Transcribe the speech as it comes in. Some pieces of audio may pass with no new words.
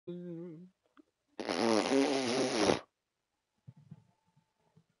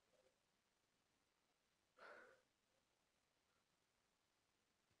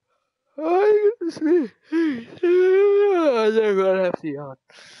me. They're gonna have to yawn.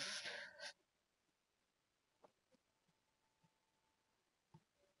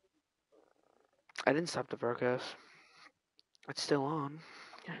 I didn't stop the broadcast. It's still on.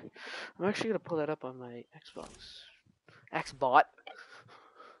 I'm actually gonna pull that up on my Xbox. Xbot.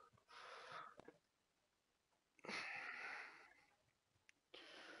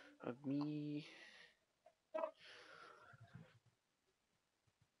 Of me.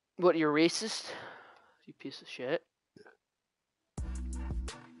 What, you're racist? You piece of shit.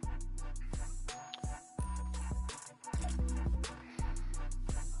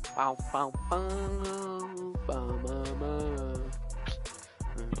 Bow, bow, bow, bow,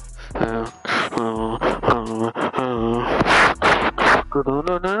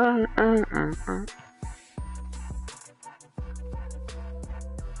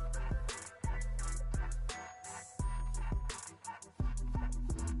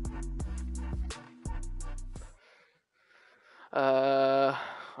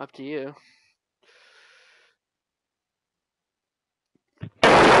 up to you.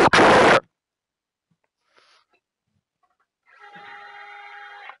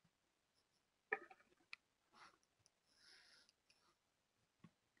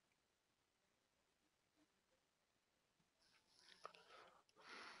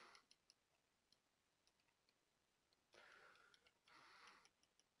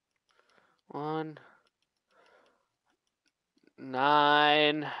 One,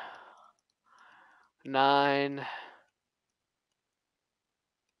 9, 9.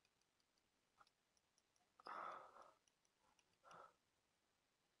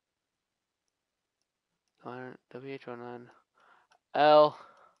 Wh19L.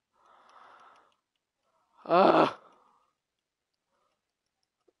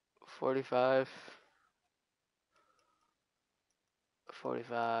 45.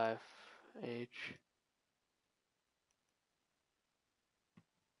 45H.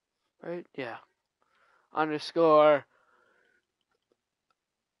 Right? Yeah. Underscore.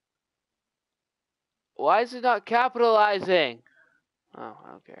 Why is it not capitalizing? Oh, I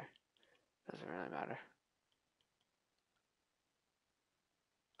don't care. Doesn't really matter.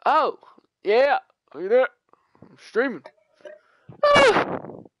 Oh! Yeah! Look at that. I'm streaming. Ah!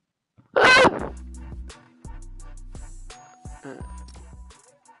 Ah!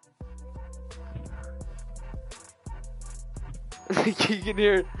 You can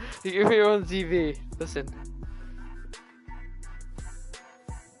hear on TV. Listen.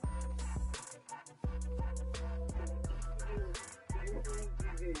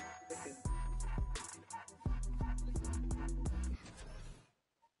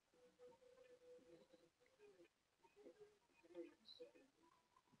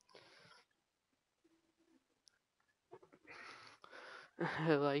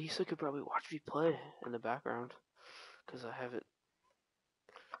 Like, you still could probably watch me play in the background, because I have it.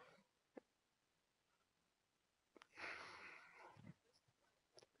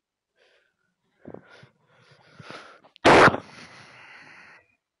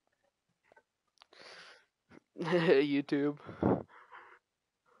 YouTube.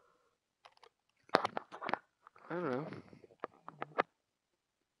 I don't know.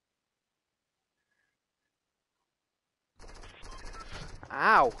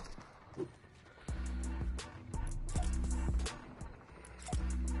 Ow!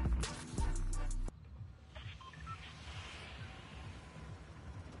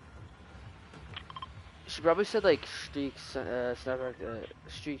 She probably said like streaks, snapback,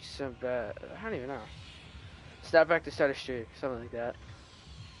 streaks, I don't even know. Snapback to start a streak, something like that.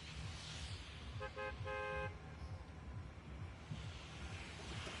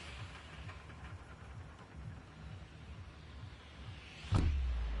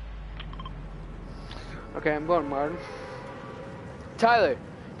 Okay, I'm going Martin. Tyler,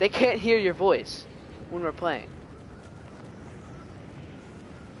 they can't hear your voice when we're playing.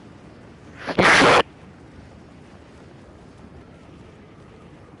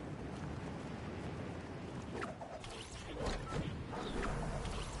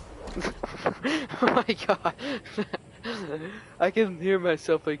 Oh my god. I can hear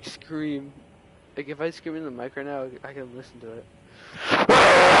myself like scream. Like if I scream in the mic right now, I can listen to it.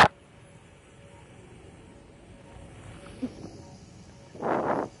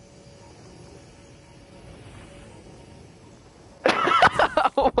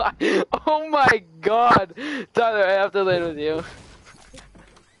 Oh my god. Tyler, I have to land with you.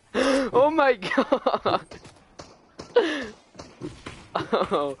 Oh my god.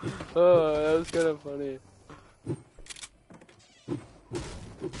 Oh, that was kind of funny.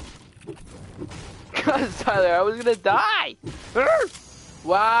 God, Tyler, I was gonna die.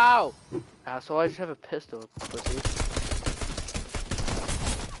 Wow. Asshole, I just have a pistol, pussy.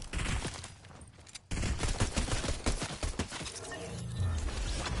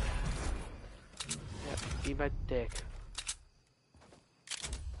 Yeah, eat my dick.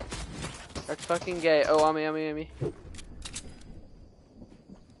 That's fucking gay. Oh, on me.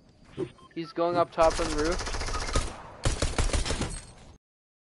 He's going up top on the roof.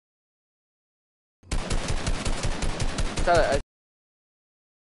 Tyler, I'm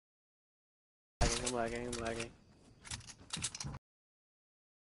lagging.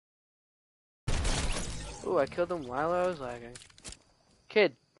 Ooh, I killed him while I was lagging.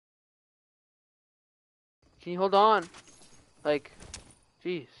 Kid, can you hold on? Like,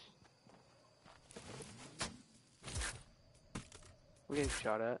 jeez. We're getting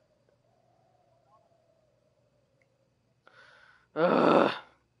shot at. Ugh.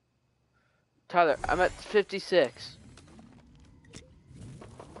 Tyler, I'm at 56.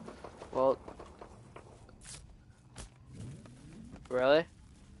 Well, really?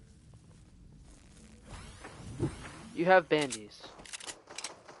 You have bandies.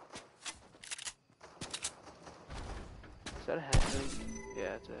 Is that a henchman?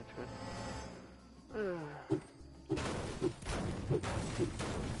 Yeah, it's a henchman.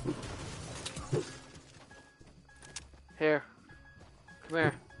 Here. Come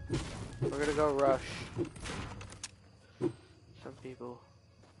here. We're gonna go rush. Some people.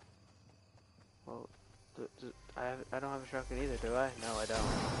 Well, I don't have a shotgun either, do I? No, I don't.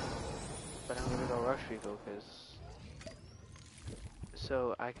 But I'm gonna go rush people, cause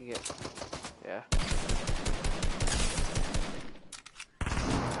so I can get, yeah.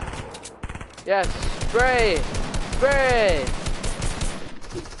 Yes, spray! Spray!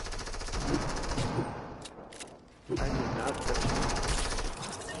 I do not touch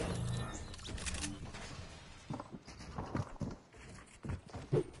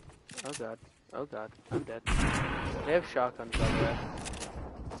it. Oh god. Oh god. I'm dead. They have shotguns by the way.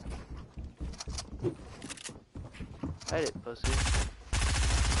 Hide it, pussy.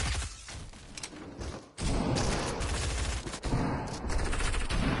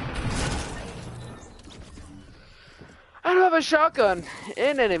 I don't have a shotgun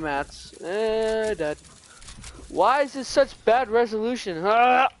in any mats. Dead. Why is this such bad resolution?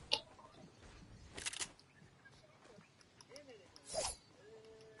 Ah!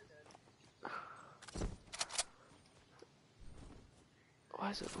 Why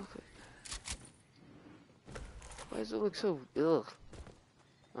does it look like? Why does it look so ugh?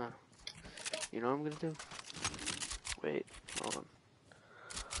 You know what I'm gonna do? Wait, hold on.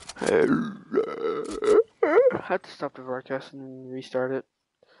 I have to stop the broadcast and restart it.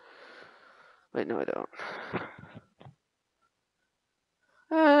 Wait, no, I don't.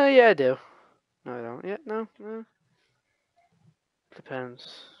 Yeah, I do. No, I don't. Yeah, no.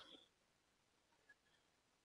 Depends.